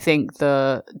Aisa, I think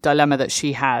the dilemma that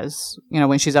she has, you know,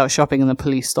 when she's out shopping and the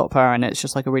police stop her, and it's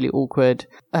just like a really awkward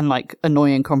and like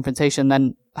annoying confrontation,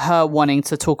 then her wanting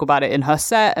to talk about it in her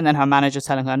set, and then her manager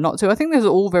telling her not to. I think those are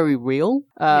all very real.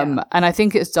 And I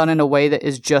think it's done in a way that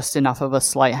is just enough of a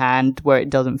sleight hand where it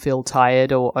doesn't feel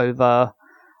tired or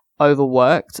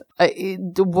overworked.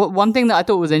 One thing that I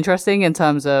thought was interesting in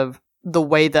terms of the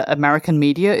way that American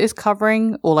media is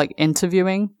covering or like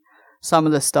interviewing some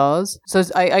of the stars. So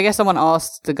I guess someone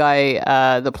asked the guy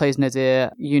that plays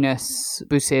Nazir, Yunus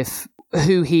Bousif,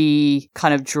 who he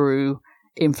kind of drew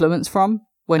influence from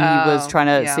when he was trying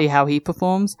to see how he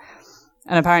performs.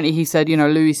 And apparently he said, you know,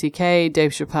 Louis C.K.,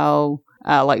 Dave Chappelle,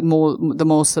 like the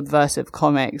more subversive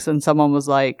comics. And someone was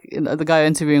like, the guy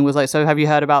interviewing was like, so have you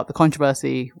heard about the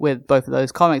controversy with both of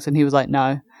those comics? And he was like,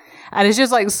 no. And it's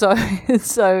just like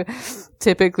so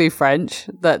typically French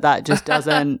that just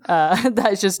doesn't,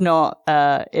 that's just not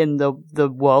in the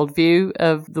worldview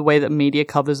of the way that media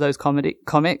covers those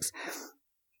comics.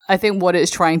 I think what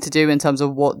it's trying to do in terms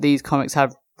of what these comics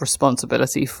have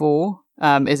responsibility for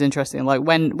is interesting. Like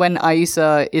when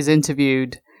Aissa is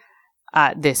interviewed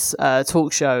at this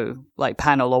talk show, like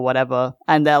panel or whatever,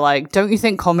 and they're like, don't you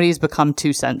think comedy's become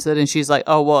too censored? And she's like,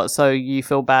 oh, what? So you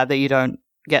feel bad that you don't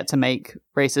get to make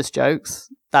racist jokes?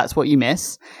 That's what you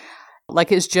miss?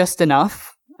 Like, it's just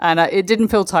enough. And it didn't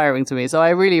feel tiring to me. So I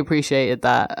really appreciated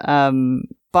that.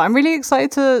 But I'm really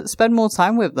excited to spend more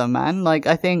time with them, man. Like,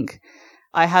 I think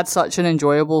I had such an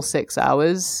enjoyable 6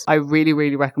 hours. I really,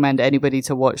 really recommend anybody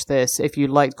to watch this. If you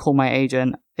liked Call My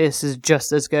Agent, this is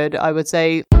just as good, I would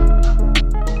say.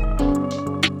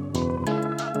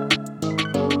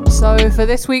 So for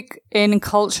this week in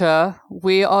culture,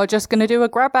 we are just going to do a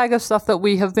grab bag of stuff that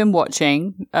we have been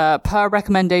watching, per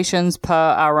recommendations, per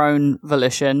our own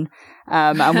volition.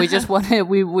 And we just wanted,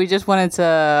 we just wanted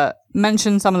to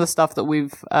mention some of the stuff that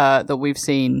we've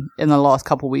seen in the last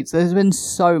couple of weeks. There's been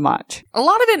so much. A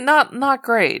lot of it not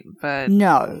great, but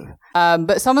no.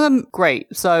 But some of them great.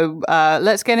 So,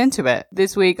 let's get into it.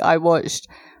 This week I watched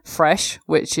Fresh,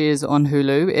 which is on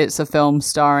Hulu. It's a film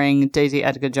starring Daisy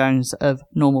Edgar Jones of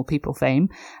Normal People fame,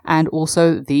 and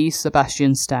also the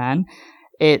Sebastian Stan.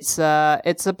 It's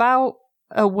about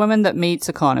a woman that meets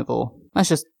a carnivore. Let's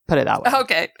just put it that way.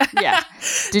 Okay. Yeah.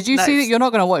 Did you see that? You're not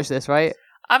going to watch this, right?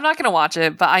 I'm not going to watch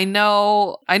it, but I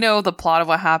know the plot of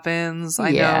what happens. I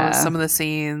Yeah. know some of the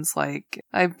scenes. Like,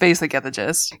 I basically get the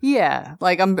gist. Yeah,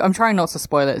 like I'm trying not to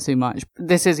spoil it too much.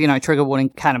 This is, trigger warning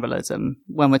cannibalism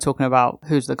when we're talking about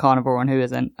who's the carnivore and who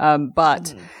isn't.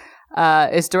 But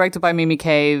it's directed by Mimi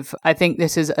Cave. I think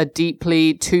this is a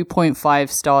deeply 2.5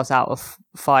 stars out of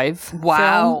 5.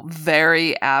 Wow, film.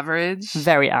 very average.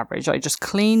 Very average, like just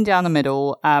clean down the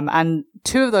middle. And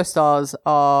 2 of those stars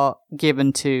are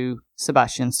given to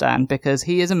Sebastian Stan because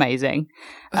he is amazing.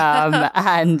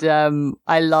 And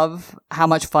I love how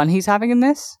much fun he's having in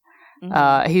this.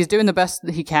 He's doing the best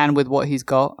that he can with what he's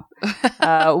got.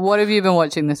 What have you been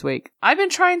watching this week? I've been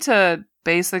trying to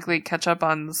basically catch up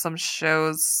on some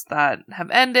shows that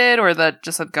have ended or that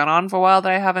just have gone on for a while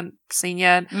that I haven't seen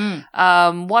yet.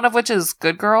 One of which is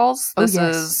Good Girls. This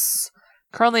is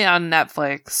currently on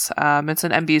Netflix. It's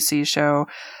an NBC show.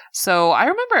 So I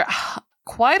remember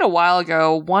quite a while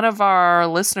ago, one of our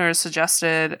listeners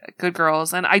suggested Good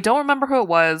Girls, and I don't remember who it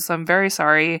was, so I'm very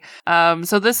sorry.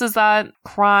 So this is that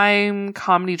crime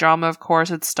comedy drama, of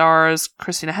course. It stars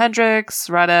Christina Hendricks,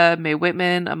 Retta, Mae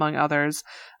Whitman, among others.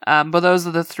 But those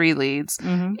are the 3 leads.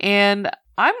 And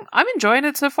I'm enjoying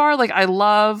it so far. Like, I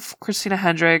love Christina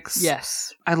Hendricks.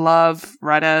 Yes. I love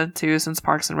Retta, too, since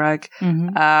Parks and Rec.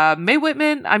 Mae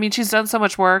Whitman, I mean, she's done so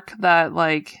much work that,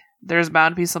 like, there's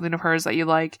bound to be something of hers that you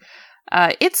like.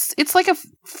 It's like a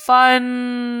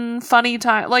funny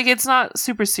time. Like, it's not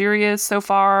super serious so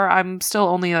far. I'm still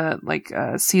only a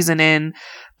season in,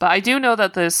 but I do know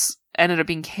that this ended up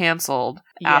being canceled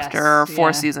after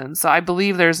 4 seasons. So I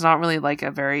believe there's not really like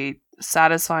a very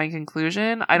satisfying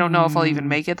conclusion. I don't know if I'll even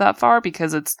make it that far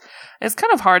because it's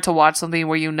kind of hard to watch something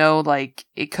where like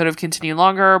it could have continued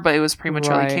longer, but it was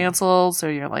prematurely canceled. So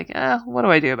you're like, what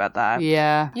do I do about that?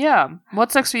 Yeah.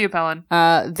 What's next for you, Pelin?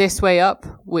 This Way Up,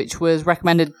 which was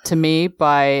recommended to me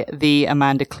by the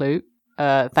Amanda Clute.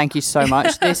 Thank you so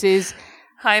much. This is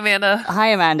Hi, Amanda. Hi,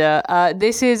 Amanda.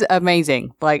 This is amazing.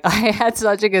 Like, I had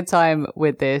such a good time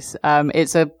with this.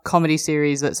 It's a comedy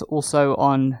series that's also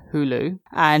on Hulu,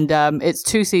 and it's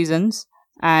 2 seasons,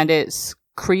 and it's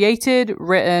created,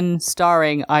 written,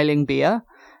 starring Eileen Beer,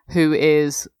 who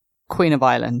is Queen of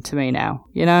Ireland to me now.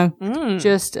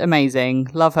 Just amazing.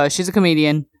 Love her. She's a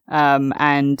comedian,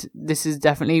 and this is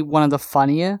definitely one of the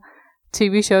funnier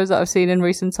TV shows that I've seen in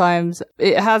recent times.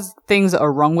 It has things that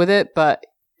are wrong with it, but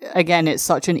again, it's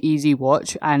such an easy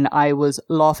watch, and I was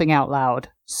laughing out loud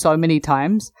so many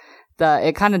times that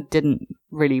it kind of didn't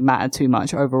really matter too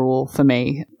much overall for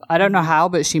me. I don't know how,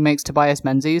 but she makes Tobias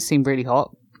Menzies seem really hot.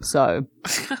 So,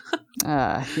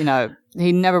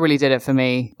 he never really did it for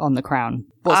me on The Crown.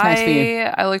 What's next for you?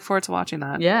 I look forward to watching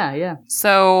that. Yeah.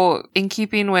 So, in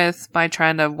keeping with my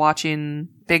trend of watching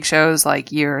big shows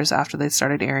like years after they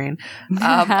started airing,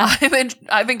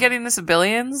 I've been getting this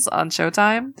Billions on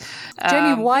Showtime.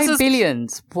 Jenny, why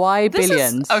Billions? Why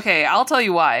Billions? Okay, I'll tell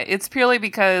you why. It's purely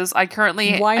because I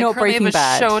currently have a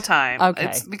Showtime. Okay.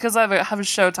 It's because I have a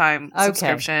Showtime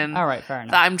subscription. All right, fair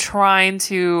enough. That I'm trying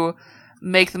to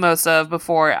make the most of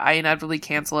before I inevitably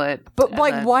cancel it. But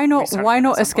like, why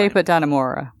not Escape at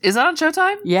Dannemora? Is that on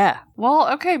Showtime? Yeah.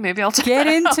 Well, okay, maybe I'll get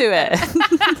into it.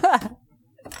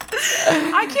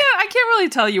 I can't really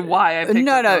tell you why I picked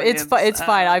No, Billions. it's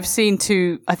fine. I've seen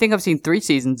 3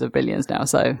 seasons of Billions now,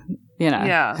 so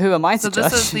yeah. Who am I to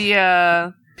judge? This is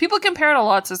the people compare it a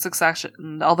lot to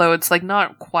Succession, although it's like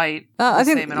not quite the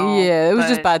same at all. Yeah, it was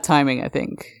just bad timing, I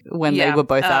think, when they were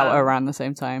both out around the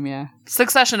same time, yeah.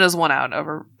 Succession is one out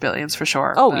over Billions for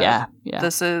sure. Oh, yeah.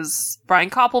 This is Brian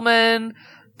Koppelman,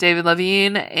 David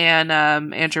Levine, and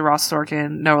Andrew Ross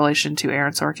Sorkin, no relation to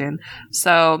Aaron Sorkin.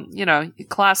 So,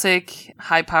 classic,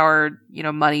 high-powered,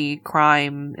 money,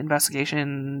 crime,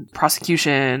 investigation,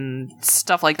 prosecution,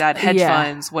 stuff like that, hedge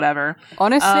funds, whatever.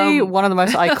 Honestly, one of the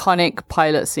most iconic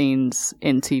pilot scenes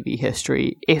in TV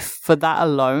history, if for that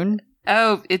alone.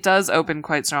 Oh, it does open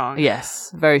quite strong.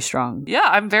 Yes, very strong. Yeah,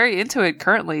 I'm very into it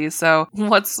currently. So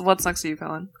what's next to you,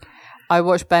 Colin? I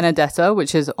watched Benedetta,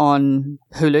 which is on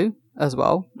Hulu as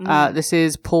well. This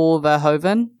is Paul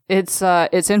Verhoeven. It's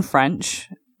in French,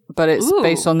 but it's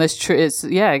based on this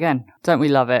again, don't we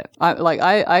love it?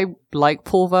 I like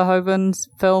Paul Verhoeven's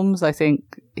films. I think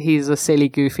he's a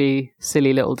silly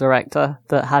little director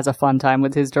that has a fun time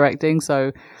with his directing,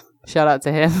 so shout out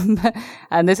to him.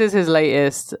 And this is his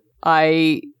latest.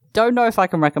 I don't know if I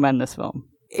can recommend this film.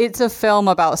 It's a film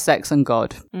about sex and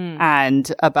God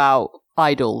and about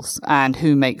idols and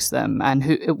who makes them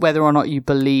and whether or not you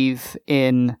believe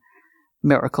in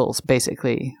miracles,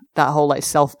 basically. That whole like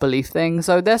self-belief thing.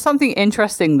 So there's something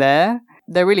interesting there.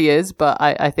 There really is, but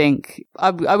I think I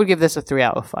would give this a 3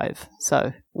 out of 5.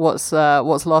 So what's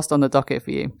lost on the docket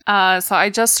for you? So I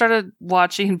just started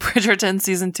watching Bridgerton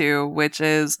season 2, which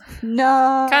is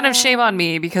kind of shame on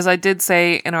me because I did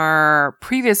say in our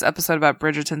previous episode about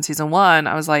Bridgerton season 1,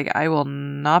 I was like, I will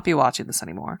not be watching this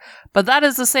anymore. But that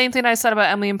is the same thing I said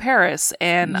about Emily in Paris,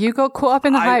 and you got caught up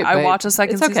in the hype. I watched a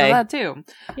second season of that too.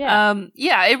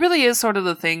 Yeah, it really is sort of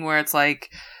the thing where it's like,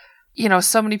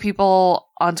 so many people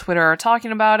on Twitter are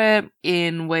talking about it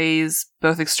in ways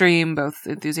both extreme, both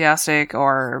enthusiastic,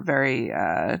 or very,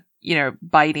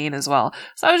 biting as well.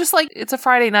 So I was just like, it's a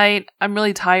Friday night. I'm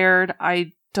really tired.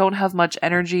 I don't have much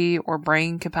energy or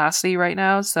brain capacity right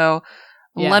now. So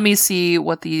let me see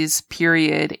what these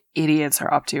period idiots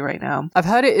are up to right now. I've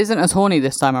heard it isn't as horny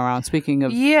this time around, speaking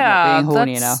of not being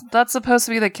horny now. That's supposed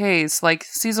to be the case. Like,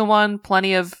 season 1,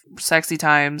 plenty of sexy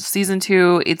times. Season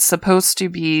 2, it's supposed to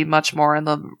be much more in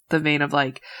the vein of,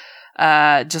 like,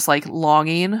 just, like,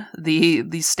 longing.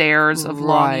 The stares of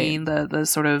longing. The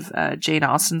sort of Jane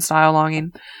Austen style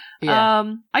longing.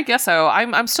 Yeah. I guess so.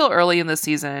 I'm still early in the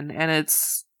season, and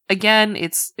it's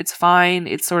fine.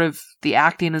 It's sort of, the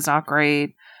acting is not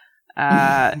great.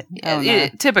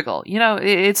 Typical,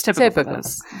 it's typical. For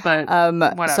this, but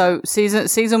whatever. So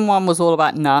season 1 was all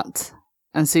about nut,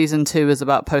 and season 2 is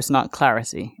about post nut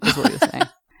clarity. Is what you're saying?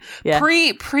 Yeah,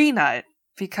 pre nut,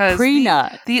 because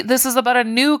pre-nut. This is about a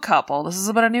new couple.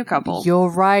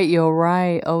 You're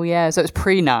right. Oh yeah, so it's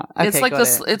pre-nut. Okay, it's like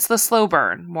it's the slow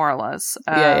burn, more or less.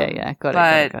 Yeah. Got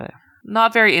it.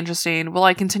 Not very interesting. Will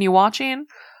I continue watching?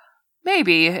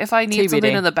 Maybe, if I need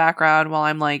something in the background while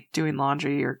I'm like doing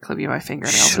laundry or clipping my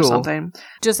fingernails or something.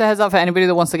 Just a heads up for anybody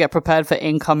that wants to get prepared for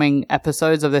incoming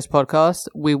episodes of this podcast.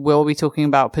 We will be talking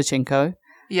about Pachinko.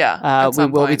 Yeah. We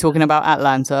will be talking about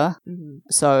Atlanta. Mm-hmm.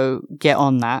 So get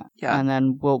on that. Yeah. And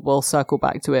then we'll circle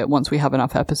back to it once we have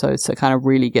enough episodes to kind of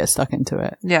really get stuck into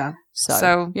it. Yeah.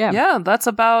 So that's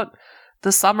about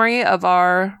the summary of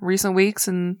our recent weeks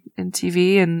in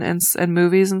TV and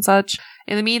movies and such.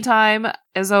 In the meantime,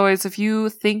 as always, if you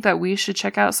think that we should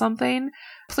check out something,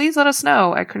 please let us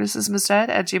know at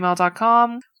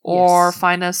criticismisdead@gmail.com or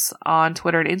find us on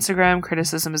Twitter and Instagram,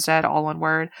 criticismisdead, all one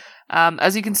word.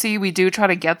 As you can see, we do try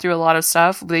to get through a lot of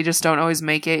stuff. They just don't always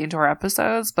make it into our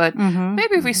episodes. But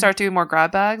maybe if we start doing more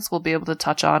grab bags, we'll be able to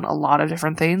touch on a lot of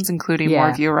different things, including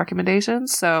more viewer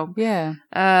recommendations. So,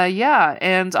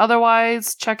 and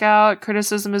otherwise, check out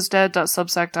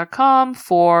criticismisdead.substack.com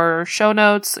for show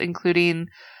notes, including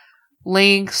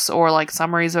links or like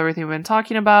summaries of everything we've been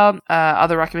talking about,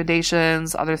 other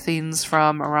recommendations, other things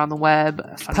from around the web,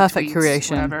 perfect tweets,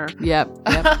 creation, whatever. Yep.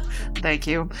 Thank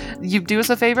you. You do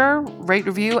us a favor, rate,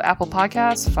 review Apple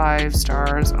Podcasts, 5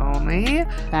 stars only.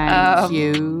 Thank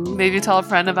you. Maybe tell a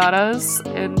friend about us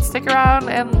and stick around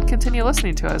and continue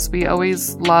listening to us. We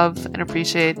always love and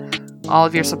appreciate all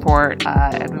of your support,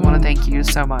 and we want to thank you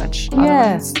so much.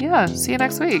 Yes. See you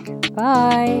next week.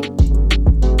 Bye.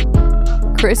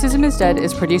 Criticism is Dead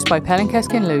is produced by Pelin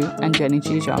Keskin Liu and Jenny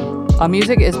G. Jung. Our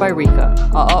music is by Rika.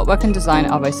 Our artwork and design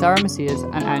are by Sarah Macias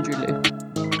and Andrew Liu.